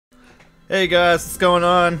Hey guys, what's going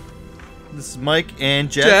on? This is Mike and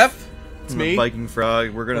Jeff. It's me. Viking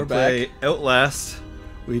Frog. We're gonna play Outlast.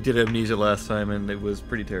 We did Amnesia last time and it was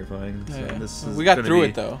pretty terrifying. So this is we got through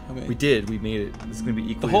it though. I mean, we did. We made it. This is gonna be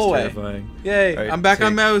equally the whole as terrifying. Yay! Right, I'm back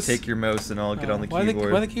on mouse. Take your mouse and I'll get on the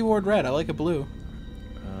keyboard. Why the keyboard red? I like it blue.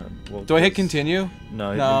 Well, do I hit continue?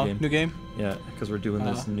 No, new game. Yeah, because we're doing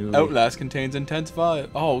this new. Outlast contains intense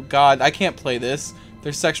violence. Oh God, I can't play this.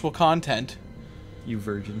 There's sexual content. You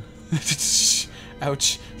virgin.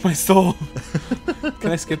 Ouch, my soul. Can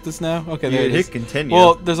I skip this now? Okay, there it is. Hit continue.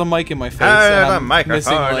 Well, there's a mic in my face. And I'm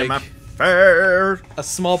missing like a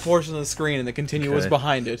small portion of the screen, and the continue was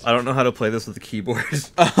behind it. I don't know how to play this with the keyboard.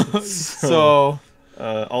 So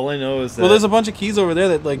all I know is that. Well, there's a bunch of keys over there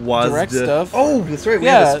that like direct stuff. Oh, that's right. We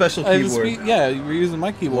have a special keyboard. Yeah, we're using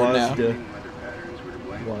my keyboard now.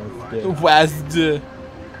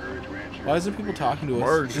 Why is there people talking to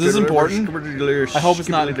us? Is this important? I hope it's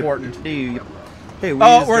not important. Hey,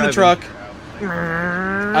 we're in a truck.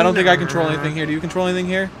 I don't think I control anything here. Do you control anything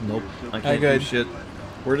here? Nope. I can't do shit.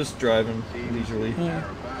 We're just driving leisurely. Yeah.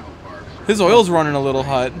 His oil's running a little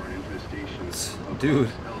hot.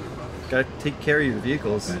 Dude, gotta take care of your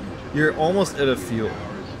vehicles. You're almost out of fuel.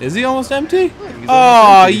 Is he almost empty?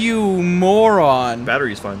 Oh, you moron.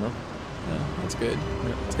 Battery's fine though. Yeah, that's good.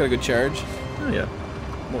 Yeah. It's got a good charge. Oh yeah.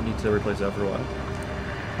 Won't need to replace that for a while.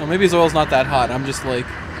 No, maybe his oil's not that hot. I'm just like,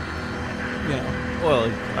 you know. Well,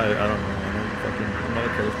 I don't know. I'm not a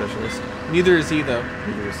car specialist. Neither is he though.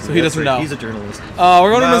 So he doesn't know. He's a journalist. Oh,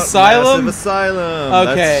 we're going to an asylum. Massive asylum.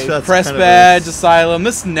 Okay. Press badge. Asylum.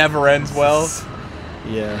 This never ends well.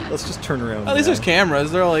 Yeah. Let's just turn around. At least there's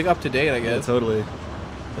cameras. They're like up to date, I guess. Yeah, totally.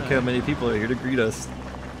 Look how many people are here to greet us.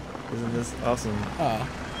 Isn't this awesome? Oh.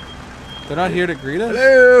 They're not here to greet us?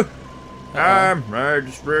 Hello. I'm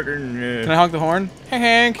just freaking. Can I honk the horn? Hey,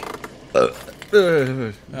 Hank.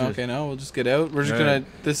 Okay, no, we'll just get out. We're just gonna.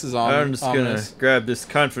 This is on. I'm just gonna grab this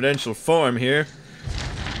confidential form here.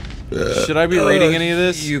 Should I be reading any of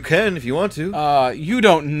this? You can if you want to. You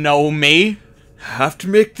don't know me. Have to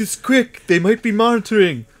make this quick. They might be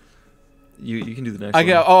monitoring. You can do the next one.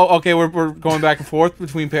 Oh, okay. We're going back and forth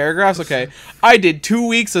between paragraphs. Okay. I did 2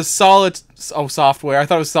 weeks of software. I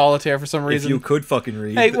thought it was solitaire for some reason. If you could fucking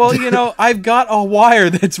read. Hey, well, you know, I've got a wire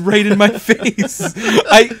that's right in my face.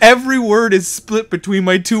 Every word is split between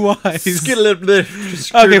my two eyes.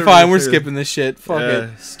 Okay, fine. We're skipping this shit. Fuck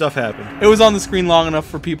it. Stuff happened. It was on the screen long enough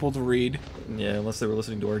for people to read. Yeah, unless they were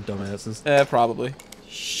listening to our dumbasses. Probably.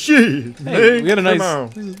 Shit. Hey, we got a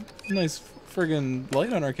nice friggin'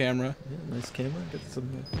 light on our camera. Yeah, nice camera. Get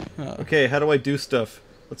some. Okay, how do I do stuff?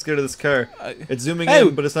 Let's go to this car. It's zooming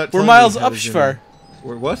in, but it's not. We're miles upschfar.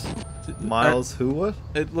 We're what? Miles who what?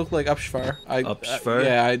 It looked like upschfar. Upschfar?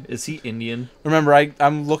 Yeah. Is he Indian? Remember,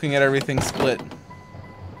 I'm looking at everything split.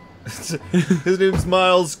 His name's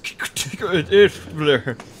Miles.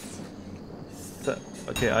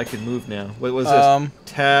 Okay, I can move now. What was this?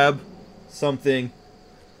 Tab. Something.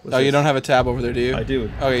 You don't have a tab over there, do you? I do.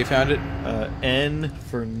 Okay, you found it? N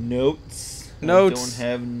for notes. Notes. I don't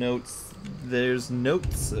have notes. There's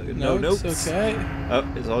notes. No notes. Okay. Oh,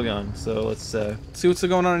 it's all gone. So let's see what's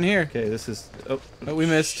going on in here. Okay, this is. Oh, we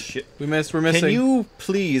missed. Shit. We missed. We're missing. Can you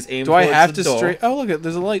please aim? Do I have to straight? Oh, look!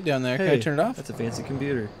 There's a light down there. Hey, can I turn it off? That's a fancy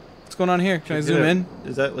computer. What's going on here? Can I zoom in?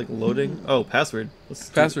 Is that like loading? Oh, password. Let's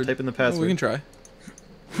type in the password. We can try.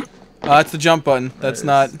 That's the jump button. That's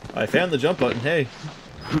not. I found the jump button. Hey.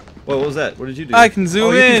 What was that? What did you do? I can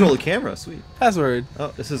zoom in. You control the camera. Sweet. Password.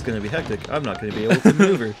 Oh, this is gonna be hectic. I'm not gonna be able to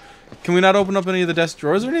maneuver. Can we not open up any of the desk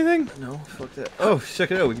drawers or anything? No, fuck that. Oh,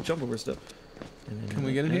 check it out. We can jump over stuff. Can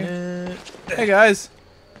we get in here? Hey guys.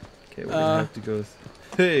 Okay, we're gonna have to go.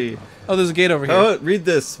 Hey. Oh, there's a gate over here. Oh, read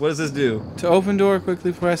this. What does this do? To open door,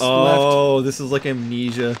 quickly press left. Oh, this is like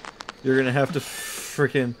Amnesia. You're gonna have to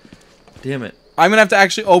freaking. Damn it. I'm gonna have to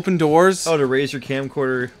actually open doors. Oh, to raise your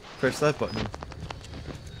camcorder, press that button.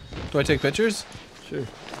 Do I take pictures? Sure.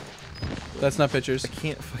 That's not pictures. I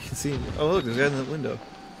can't fucking see him. Oh, look, there's a guy in that window.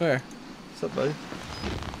 Where? What's up, buddy?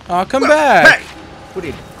 Oh, come back! What do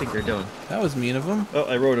you think you're doing? That was mean of him. Oh,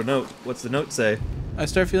 I wrote a note. What's the note say? I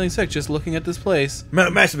start feeling sick just looking at this place.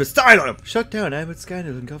 Massive asylum! Shut down Abbott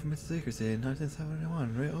Scandal and government secrecy in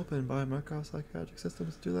 1971. Reopened by Markov Psychiatric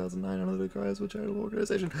Systems 2009 under the guise of a charitable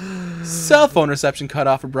organization. Cell phone reception cut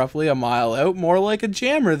off abruptly a mile out, more like a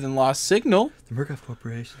jammer than lost signal. The Markov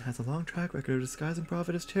Corporation has a long track record of disguising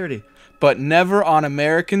profit as charity. But never on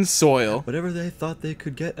American soil. Whatever they thought they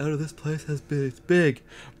could get out of this place has been big.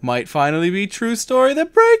 Might finally be true story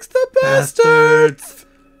that breaks the bastards!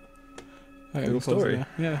 Cool story.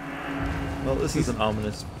 Yeah. Well, this is an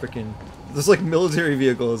ominous freaking There's like military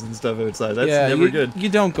vehicles and stuff outside. That's never good. You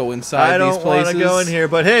don't go inside these places. I don't want to go in here,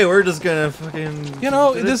 but hey, we're just gonna fucking... You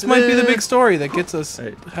know, this might be the big story that gets us...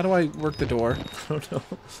 Right. How do I work the door? I don't know.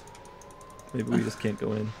 Maybe we just can't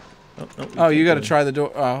go in. Oh, you gotta try the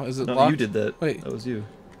door. Oh, is it locked? You did that. Wait. That was you.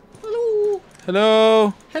 Hello.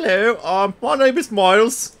 Hello. Hello. My name is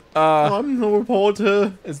Miles. I'm a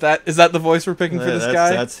reporter. Is that the voice we're picking for this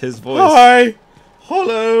guy? That's his voice. Hi.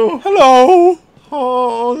 Hello. Hello.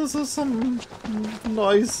 Oh, this is some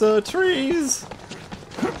nice trees.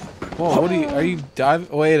 Whoa, what are you diving?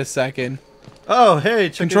 Wait a second. Oh, hey,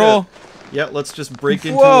 check Control. it out. Yeah, let's just break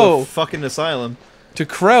into a fucking asylum. To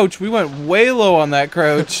crouch, we went way low on that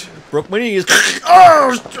crouch. Broke my knees. Wait,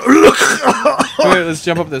 let's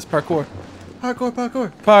jump up this. Parkour.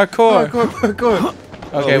 Parkour.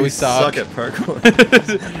 Okay, we suck at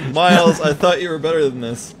parkour. Miles, I thought you were better than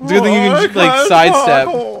this. Do you think you can like sidestep?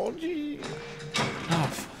 Oh,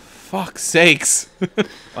 fuck's sakes.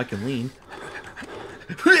 I can lean.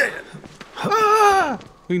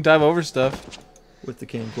 We can dive over stuff. With the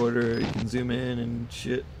camcorder, you can zoom in and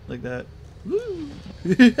shit like that.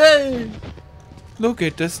 Hey! Look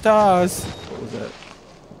at the stars. What was that?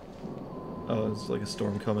 Oh, it's like a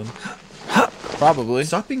storm coming. Probably.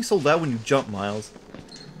 Stop being so loud when you jump, Miles.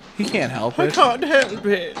 He can't help I it. can't help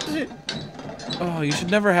it. Oh, you should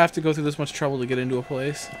never have to go through this much trouble to get into a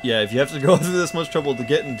place. Yeah, if you have to go through this much trouble to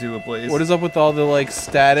get into a place. What is up with all the, like,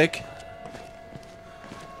 static?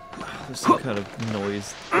 There's some kind of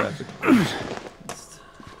noise graphic.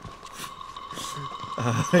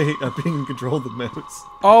 I'm being in control of the mouse.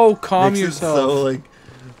 Oh, calm Makes yourself. It so, like...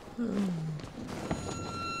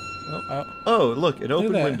 Oh, look, an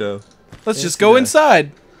open window. Let's just go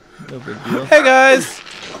inside. No big deal. Hey, guys.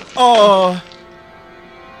 Oh.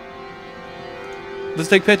 Let's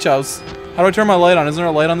take pictures. How do I turn my light on? Isn't there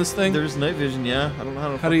a light on this thing? There's night vision, yeah. I don't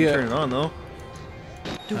know how to do you turn it on, though.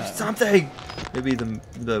 Do something! Maybe the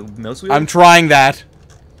mouse wheel? I'm trying that.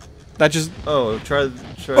 That just... Oh, try...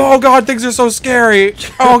 Oh god, things are so scary!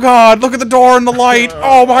 Oh god, look at the door and the light!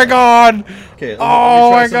 Oh my god! Okay,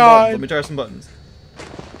 oh my god! Let me try some buttons.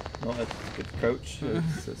 No, that's good. Crouch.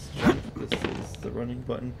 This is jump. This is the running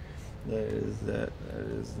button. That is that. That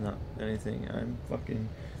is not anything. I'm fucking...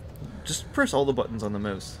 Just press all the buttons on the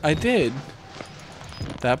mouse. I did.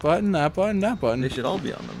 That button, that button, that button. They should all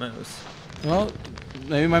be on the mouse. Well,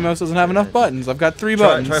 maybe my mouse doesn't have enough buttons. I've got 3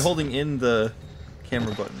 buttons. Try holding in the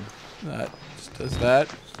camera button. That just does that.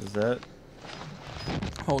 Does that?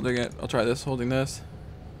 Holding it. I'll try this. Holding this.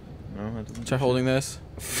 No, that doesn't. Try holding this.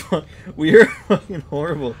 We are fucking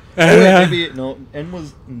horrible. Oh, wait, maybe no. N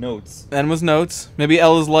was notes. N was notes. Maybe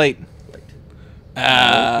L is light.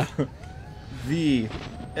 V.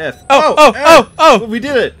 F. Oh! We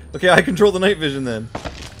did it! Okay, I control the night vision then.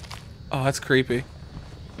 Oh, that's creepy.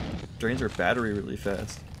 Drains our battery really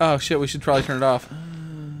fast. Oh shit, we should probably turn it off.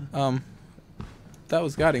 That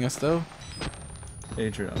was guiding us though. Hey,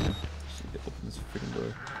 turn it on. Open this freaking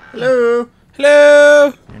door. Hello!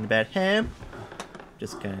 Hello! And about ham.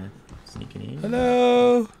 Just kinda sneaking in.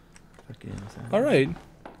 Hello! Alright.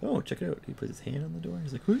 Oh, check it out. He puts his hand on the door.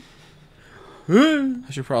 He's like, what? I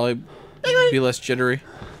should probably be less jittery.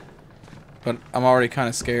 But I'm already kind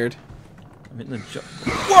of scared. I'm hitting the jump.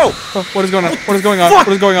 Whoa! Oh, what is going on? What is going on? Fuck!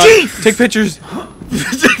 What is going on? Jesus! Take pictures!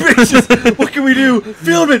 Take pictures! What can we do?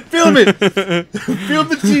 Film it! Film it! Film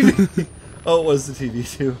the TV! Oh, it was the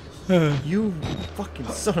TV too. You fucking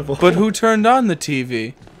son of a... But who turned on the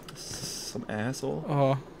TV? Some asshole.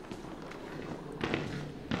 Oh.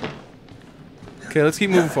 Okay, let's keep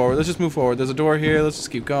moving forward. Let's just move forward. There's a door here. Let's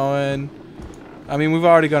just keep going. I mean, we've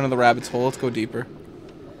already gone to the rabbit's hole. Let's go deeper.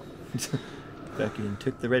 Fucking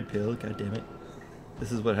took the red pill. God damn it.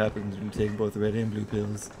 This is what happens when you take both red and blue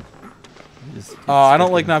pills. Oh, I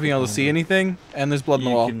don't like not being able to see anything. And there's blood in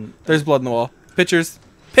the wall. There's blood in the wall. Pictures.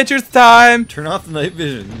 Pictures time! Turn off the night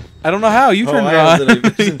vision. I don't know how. You turned it on.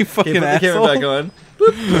 You fucking put asshole. the camera back on.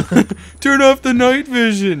 Turn off the night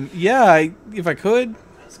vision. Yeah, if I could.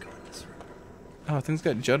 Let's go in this room. Oh, things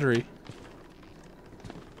got juddery.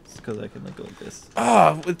 It's because I can like go like this.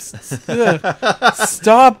 Oh, it's...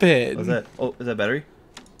 Stop it. What's that? Oh, is that battery?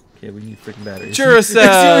 Okay, we need freaking batteries.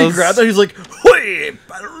 Duracell. He grabbed that. He's like, "Wait,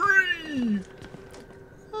 battery!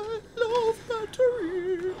 I love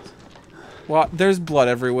batteries." Well, there's blood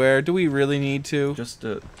everywhere. Do we really need to? Just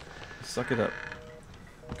suck it up.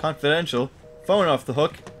 Confidential. Phone off the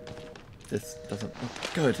hook. This doesn't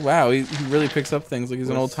look good. Wow, he really picks up things like he's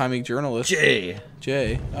an old-timey journalist. J.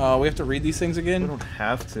 We have to read these things again? We don't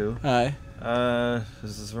have to. Hi.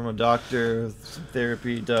 This is from a doctor. Some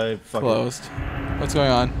therapy died. Closed. What's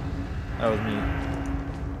going on? That was me.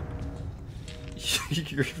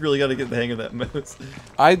 You really gotta get the hang of that mouse.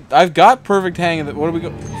 I've got perfect hang of it. What do we go?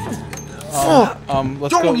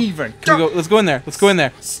 Let's Don't go. even. Can we go? Let's go in there. Let's go in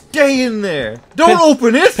there. Stay in there. Don't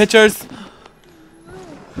open it. Pictures.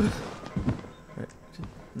 Right.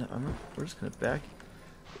 No, I'm not. We're just gonna back.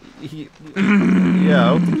 Yeah, I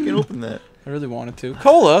don't think you can open that. I really wanted to.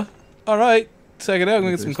 Cola. All right. Check it out. I'm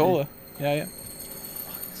gonna get some cola. Yeah.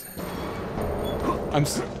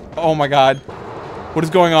 Oh my God. What is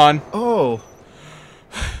going on? Oh.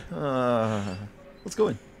 Let's go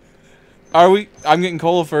in. Are we? I'm getting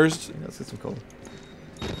cola first. Yeah, let's get some cola.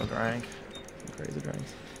 A drink. Crazy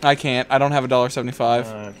drinks. I can't. I don't have $1.75.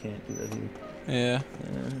 I can't do that either. Yeah.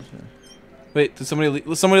 Sure. Wait, did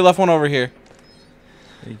somebody left one over here?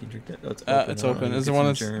 Yeah, you can drink that. Oh, it's open. It's open. Is there one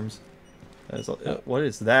that's germs? What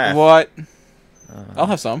is that? What? I'll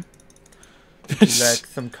have some. Would you like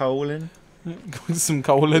some colon? Some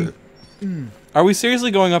colon. Are we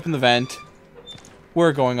seriously going up in the vent?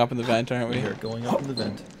 We're going up in the vent, aren't we? We are going up in the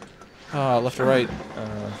vent. Left or right?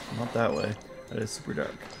 Not that way. That is super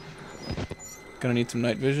dark. Gonna need some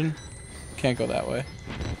night vision. Can't go that way.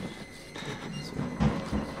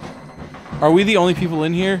 Are we the only people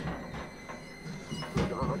in here?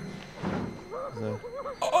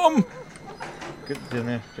 Get in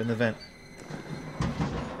there. Get in the vent.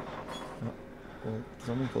 Oh, well,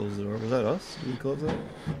 someone closed the door. Was that us? Did we close that?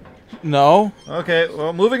 No. Okay,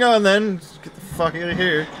 well, moving on then. Just get the fuck out of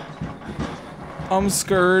here. I'm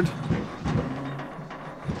scared.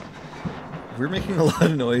 We're making a lot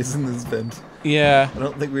of noise in this vent. Yeah. I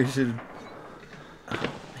don't think we should.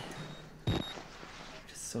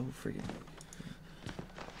 Just so freaking.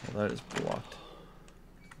 Well, that is blocked.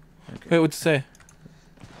 Okay. Wait, what'd you say?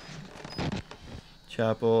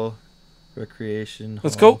 Chapel, recreation.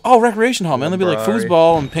 Let's go. Oh, recreation hall, man. There'll be like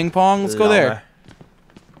foosball and ping pong. Let's go there.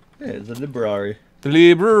 Yeah, it's a library. The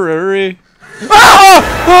library.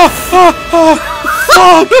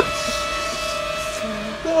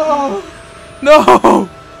 Oh! No!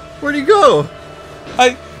 Where'd he go?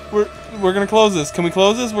 We're gonna close this. Can we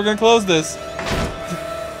close this? We're gonna close this.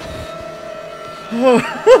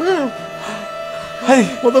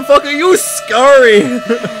 Hey, what the fuck are you, Scary?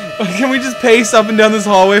 Can we just pace up and down this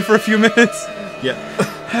hallway for a few minutes? Yeah.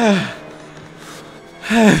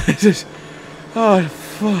 Oh,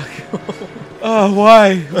 fuck. Oh,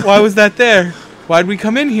 why? Why was that there? Why'd we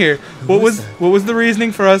come in here? What was the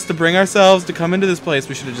reasoning for us to bring ourselves to come into this place?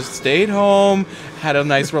 We should have just stayed home, had a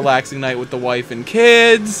nice relaxing night with the wife and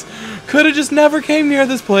kids. Could have just never came near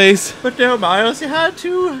this place. But now, Miles, you had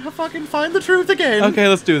to fucking find the truth again. Okay,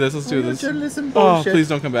 let's do this. Let's do this. Journalism Oh, bullshit. please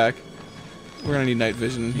don't come back. We're gonna need night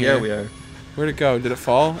vision in here. Yeah, we are. Where'd it go? Did it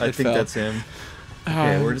fall? I think fell. that's him.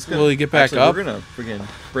 Okay, we're just gonna. Will he get back up? We're gonna freaking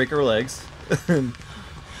break our legs.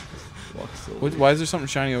 Walk slowly. Why is there something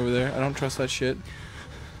shiny over there? I don't trust that shit.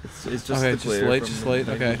 It's just okay, the glare just from light.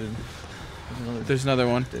 the Okay. There's another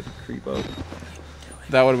one. Did creep up.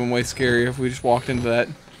 That would have been way scarier if we just walked into that.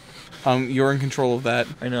 You're in control of that.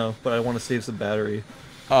 I know, but I want to save some battery.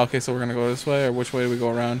 Oh, okay, so we're gonna go this way, or which way do we go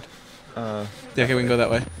around? Yeah, okay, we can go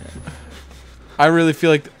that way. Yeah. I really feel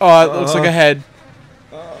like. Oh, it looks like a head.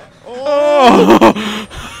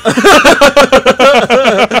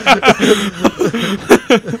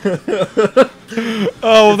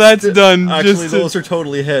 Oh, that's done. Actually, those are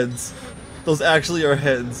totally heads. Those actually are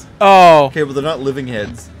heads. Oh. Okay, but they're not living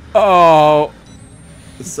heads. Oh.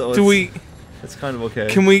 So do we? It's kind of okay.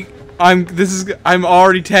 Can we? I'm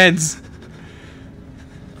already tense.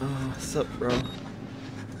 Oh, what's up, bro?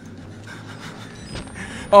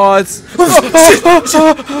 Oh, it's.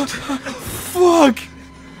 Fuck.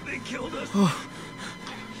 They killed us.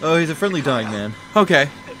 Oh, he's a friendly dying man. Okay.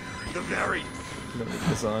 The very. I'm gonna put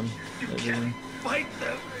this on. You can't fight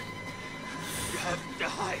them. You have to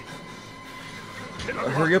hide.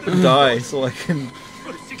 Hurry up and die so I can.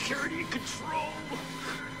 For security control.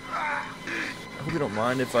 I hope you don't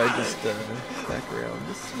mind if I just back around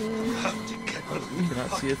this way. You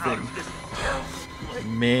cannot see a thing.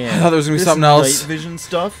 Man, I thought there was gonna be something else. Night vision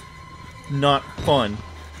stuff, not fun.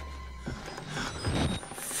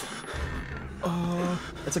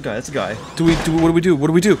 That's a guy. That's a guy. What do we do? What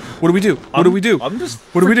do we do? I'm just.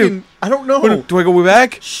 What do we do? I don't know. Do I go way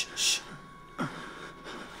back? Shh.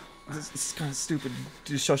 This is kind of stupid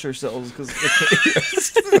to shush ourselves because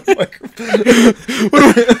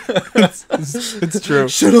it's true.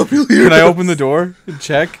 Shut up, you'll hear. Can I open the door and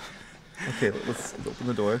check? Okay, let's open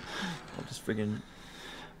the door. I'll just friggin'.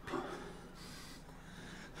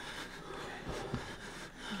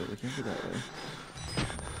 Okay, we can't go that way.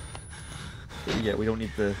 Yeah, we don't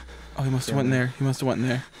need the. Oh, he must have went in there. He must have went in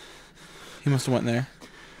there.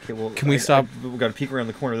 Okay, well, Can we stop? We gotta peek around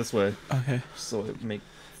the corner this way, Okay. so I make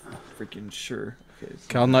freaking sure. Okay.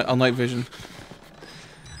 So Okay, I'll night vision.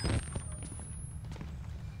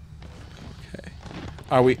 Okay.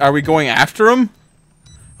 Are we going after him?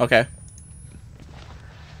 Okay.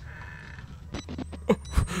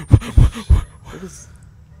 What is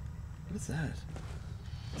that?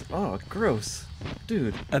 Oh, gross,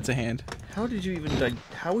 dude. That's a hand. How did you even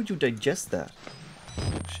how would you digest that?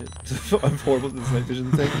 Oh, shit. I'm horrible at this night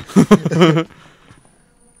vision thing.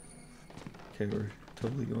 Okay, we're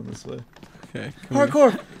totally going this way. Okay.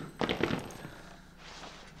 Hardcore!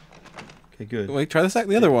 Okay, good. Wait, try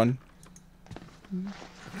the other one.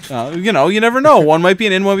 You know, you never know. One might be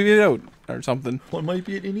an in, one might be an out, or something. One might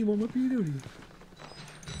be an innie, one might be an outie.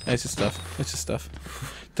 It's just stuff. It's just stuff.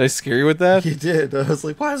 Did I scare you with that? You did. I was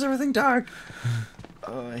like, why is everything dark?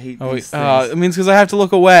 Oh, I hate these things. It means because I have to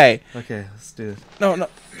look away. Okay, let's do it. No, no.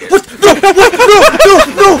 What?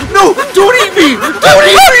 No! No! Don't eat me! Don't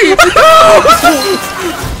eat me!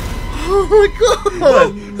 Oh my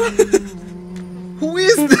god! Who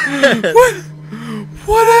is that?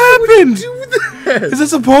 What happened? Do that? Is it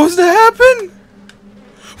supposed to happen?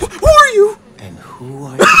 Who are you? And who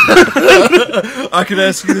are you? I could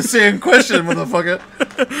ask you the same question, motherfucker.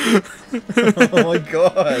 Oh my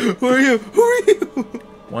god. Who are you? Who are you?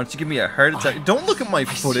 Why don't you give me a heart attack? Don't look at my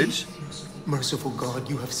footage. Merciful God,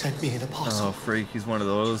 you have sent me an apostle. Oh, freak, he's one of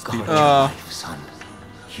those God, people. your life, son.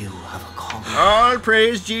 You have a calling. Oh,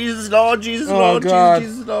 praise Jesus, Lord Jesus, Lord God.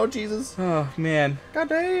 Jesus, Lord Jesus. Oh man. God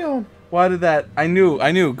damn. Why did that? I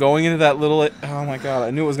knew going into that little. Oh my god!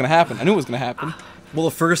 I knew it was gonna happen. Well,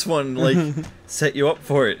 the first one, like, set you up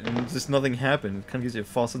for it, and just nothing happened. Kind of gives you a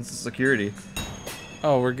false sense of security.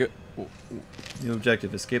 Oh, we're good. New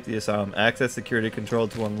objective, escape the asylum. Access security control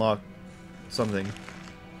to unlock something.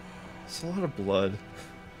 It's a lot of blood.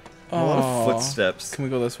 A lot of footsteps. Can we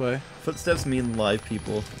go this way? Footsteps mean live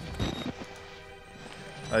people.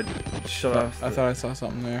 Shut off. I thought I saw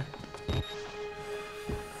something there.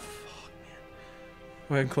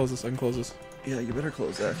 Go ahead and close this. I can close this. Yeah, you better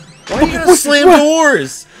close that. Why are you gonna slam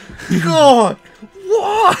doors? God!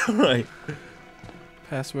 Why?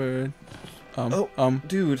 Password.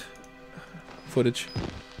 Dude. Footage.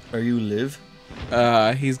 Are you live?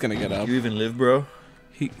 He's gonna get up. You even live, bro?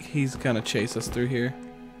 He's gonna chase us through here.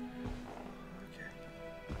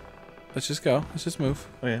 Let's just go. Let's just move.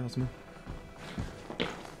 Oh yeah, let's move.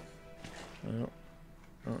 I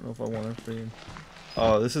don't know if I want to freaking...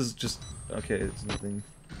 Oh, this is just... Okay, it's nothing...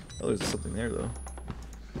 Oh, there's something there, though.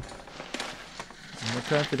 More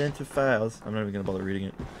confidential files. I'm not even gonna bother reading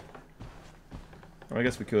it. Or I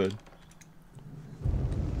guess we could.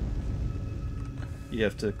 You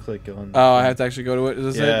have to click on... Oh, I have to actually go to it?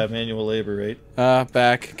 Is this it? Yeah, manual labor, right?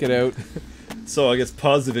 Back. Get out. So I guess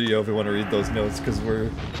pause the video if we want to read those notes, because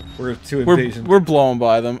we're too impatient. We're blown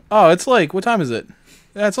by them. Oh, it's like... What time is it?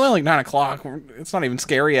 Yeah, it's only like 9 o'clock. It's not even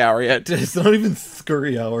scary hour yet. It's not even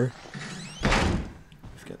scurry hour.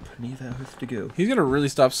 We've got plenty of hours to go. He's gonna really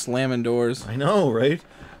stop slamming doors. I know, right?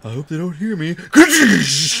 I hope they don't hear me.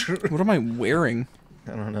 What am I wearing?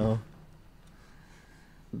 I don't know.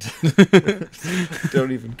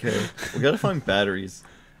 Don't even care. We gotta find batteries.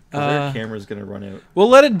 Our camera's gonna run out. We'll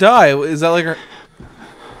let it die. Is that like our...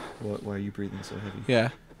 What? Why are you breathing so heavy? Yeah.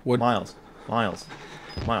 What? Miles.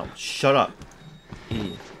 Shut up.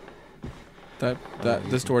 E.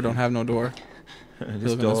 This door don't have no door.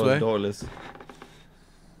 This looking this way? doorless.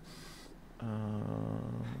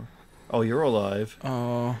 Oh, you're alive.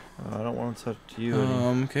 Oh. I don't want to touch you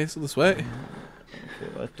anymore. Okay, so this way. Okay,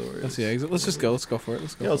 that door is... That's the exit. Let's just go. Let's go for it.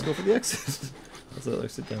 Let's go. Yeah, let's go for the exit. Let's let her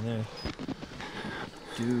sit down there.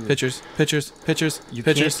 Dude. Pictures. You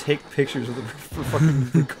can't take pictures with a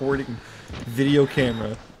fucking recording video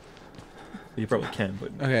camera. You probably can,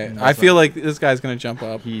 but... Okay, I feel like this guy's gonna jump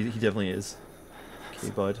up. He definitely is. Okay,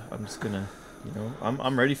 bud. I'm just gonna... You know,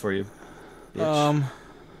 I'm ready for you, bitch.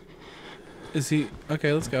 Is he...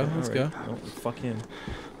 Okay, let's go. Let's go. Oh, fuck him.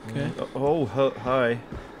 Okay. Hi.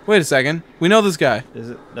 Wait a second. We know this guy. Is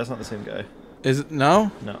it? That's not the same guy. Is it?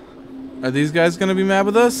 No? No. Are these guys gonna be mad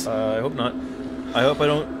with us? I hope not. I hope I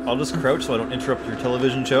don't... I'll just crouch so I don't interrupt your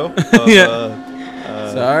television show.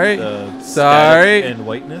 Sorry. Sorry. Sorry. And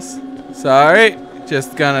whiteness. Sorry.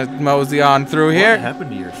 Just gonna mosey on through here. What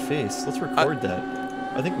happened to your face? Let's record that.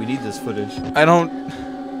 I think we need this footage. I don't...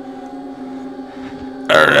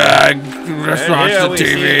 Let's watch the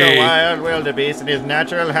TV. See the wild wildebeest in his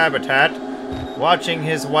natural habitat, watching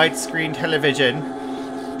his widescreen television.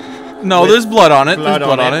 No, there's blood on it. There's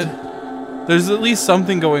blood on it. There's at least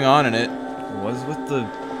something going on in it. What is with the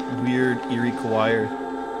weird eerie choir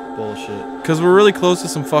bullshit? Because we're really close to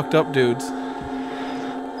some fucked up dudes.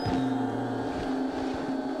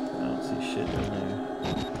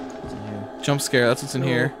 Jump scare. That's what's in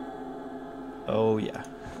here. Oh yeah.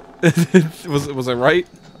 Was I right?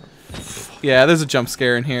 Yeah, there's a jump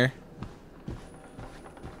scare in here.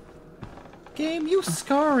 Game, you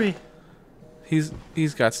scary. He's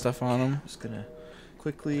got stuff on him. Just gonna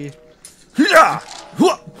quickly. Okay, I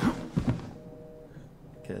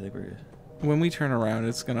think we're good. When we turn around,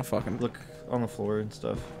 it's gonna fucking Look on the floor and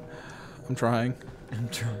stuff. I'm trying. I'm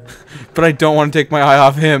trying. But I don't want to take my eye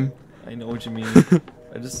off him. I know what you mean.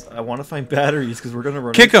 I want to find batteries because we're gonna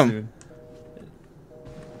run. Kick out him. soon.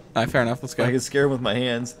 Alright, fair enough. Let's go. I can scare him with my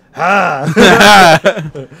hands. Ha!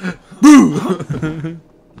 Boo!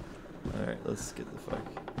 Alright, let's get the fuck.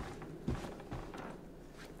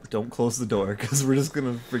 Don't close the door, because we're just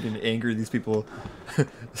gonna freaking anger these people.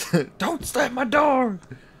 Don't slam my door!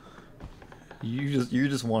 You're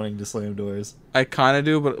just wanting to slam doors. I kind of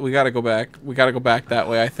do, but we gotta go back. We gotta go back that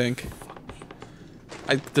way, I think.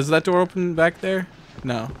 Does that door open back there?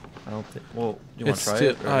 No. I don't think. Well, you want to try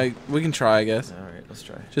it? We can try, I guess. Alright, let's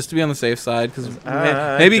try. Just to be on the safe side, because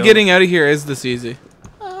I maybe don't- getting out of here is this easy.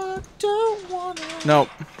 I don't wanna Nope.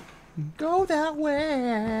 go that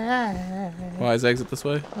way. Why is exit this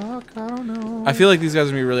way? Fuck, I don't know. I feel like these guys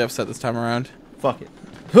are gonna be really upset this time around. Fuck it.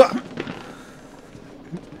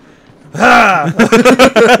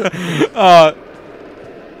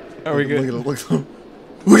 Are we good? Look at him.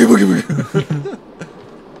 Look.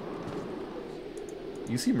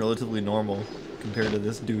 You seem relatively normal compared to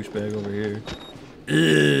this douchebag over here.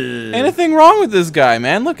 Anything wrong with this guy,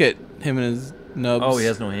 man? Look at him and his nubs. Oh, he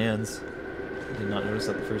has no hands. I did not notice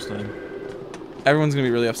that the first time. Everyone's gonna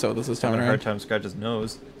be really upset with us this time Having a hard around. time scratch his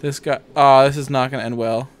nose. This guy. Oh, this is not gonna end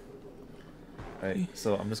well. Alright,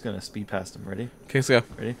 so I'm just gonna speed past him. Ready? Okay, let's go.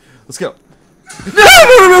 Ready? Let's go. No!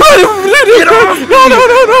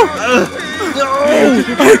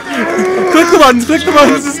 Click the buttons. Click the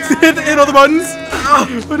buttons. Just hit all the buttons.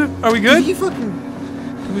 Are we good? He fucking.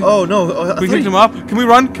 Oh no! We kicked him up. Can we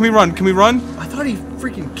run? Can we run? Can we run? I thought he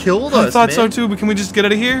freaking killed us. I thought so man. too, but can we just get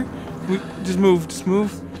out of here? Can we just move. Just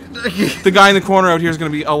move. The guy in the corner out here is gonna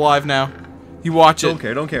be alive now. You watch it.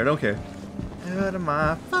 Don't care. Out of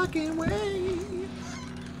my fucking way.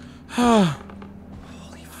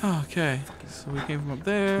 Okay, so we came from up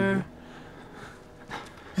there.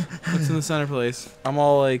 What's in the center place? I'm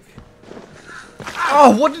all like...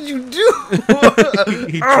 Oh, what did you do?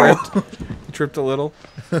 He tripped. He tripped a little.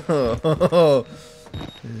 Oh,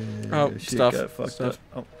 shit stuff. got fucked Stuff.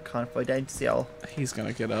 up. Oh, confidential. He's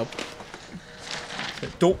gonna get up.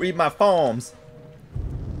 Don't read my forms.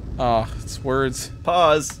 Oh, it's words.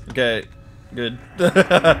 Pause. Okay, good. Can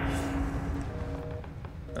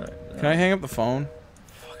I hang up the phone?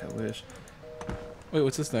 Fuck, I wish. Wait,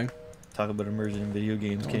 what's this thing? Talk about immersion in video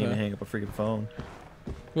games. Can't Okay. even hang up a freaking phone.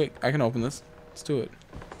 Wait, I can open this. Let's do it.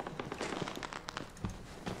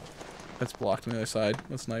 That's blocked on the other side.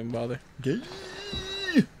 Let's not even bother. Okay.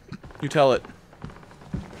 You tell it.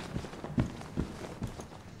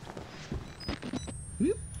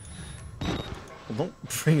 Well, don't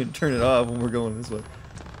freaking turn it off when we're going this way.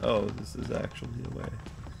 Oh, this is actually the way.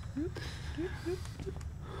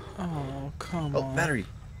 Oh, come Oh, on. battery.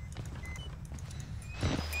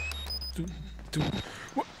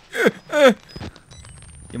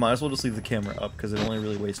 You might as well just leave the camera up because it only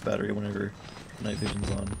really wastes battery whenever night vision's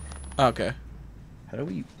on. Okay. How do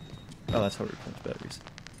we? Oh, that's how we replenish batteries.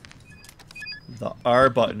 The R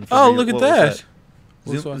button. For Oh, the- look at what was that.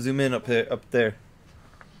 What's Zoom, what? zoom in up there. Up there.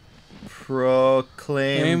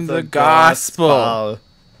 Proclaim the the gospel. gospel.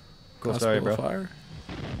 Cool, Gospel sorry, of bro. Fire.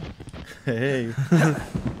 Hey. Where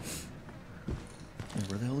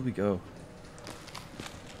the hell did we go?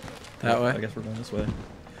 That Oh, way. I guess we're going this way.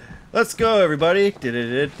 Let's go, everybody.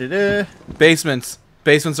 Da-da-da-da-da. Basements.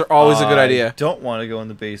 Basements are always a good I idea. don't want to go in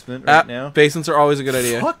the basement right now. Basements are always a good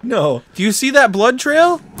idea. Fuck no. Do you see that blood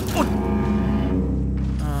trail?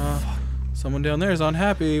 Someone down there is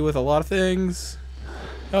unhappy with a lot of things.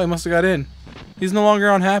 Oh, he must have got in. He's no longer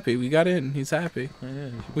unhappy. We got in. He's happy. Oh, yeah,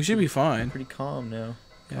 We should be fine. pretty calm now.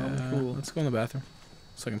 Calm Yeah, and cool. let's go in the bathroom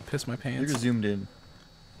so I can piss my You're pants. zoomed in.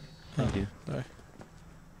 Thank you. Sorry.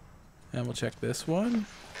 And we'll check this one.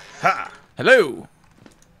 Ha! Hello.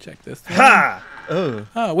 Check this one. Ha! Oh.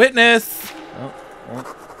 Oh, witness. Oh,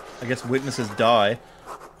 well, I guess witnesses die.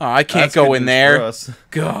 Oh, I can't That's go good in news there. for us.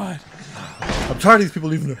 God. I'm tired of these people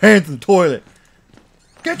leaving their hands in the toilet.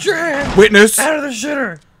 Get your hands Witness. out of the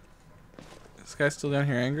shitter. This guy's still down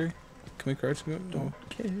here angry. Can we crouch? No.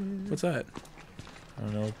 Okay. What's that? I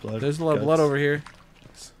don't know. Blood. There's a lot of blood over here.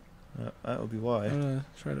 That would be why. I'm gonna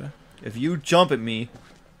try to... If you jump at me,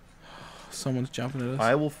 Someone's jumping at us.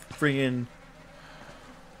 I will friggin'.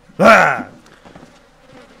 Ah!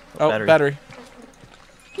 Oh, battery.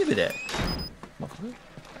 Give me that.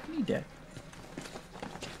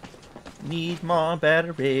 Need more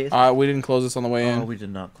batteries. We didn't close this on the way Oh, in. we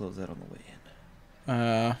did not close that on the way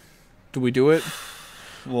in. Do we do it?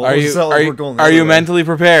 Well, Are you we're going the are other you way. mentally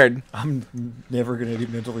prepared? I'm never gonna be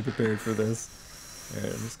mentally prepared for this.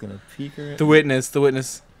 Alright, I'm just gonna peek her. The witness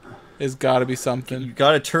has got to be something. You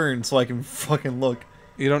gotta turn so I can fucking look.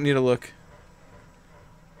 You don't need to look.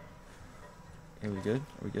 Are we good?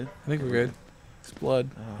 Are we good? I think we're good. It's blood,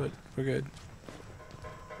 Oh. but we're good.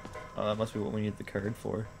 That must be what we need the card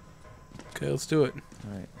for. Okay, let's do it.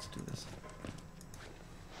 Alright, let's do this.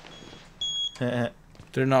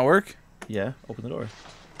 Did it not work? Yeah, open the door.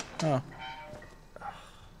 Oh.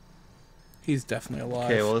 He's definitely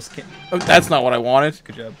alive. Okay, well this can't. Oh, that's not what I wanted.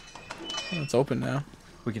 Good job. Oh, it's open now.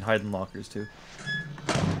 We can hide in lockers too.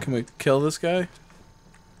 Can we kill this guy?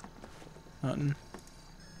 Nothing.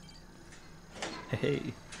 Hey,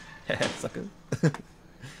 sucker.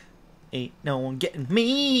 Ain't no one getting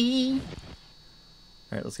me.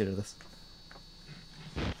 All right, let's get into this.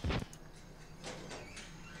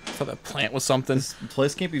 I thought that plant was something. This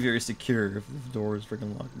place can't be very secure if the door is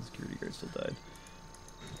freaking locked and the security guard still died.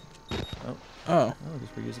 Oh, Oh. I guess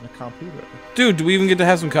we're using a computer. Dude, do we even get to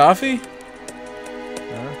have some coffee?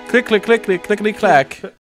 Click, click, click, click, clickety, clack.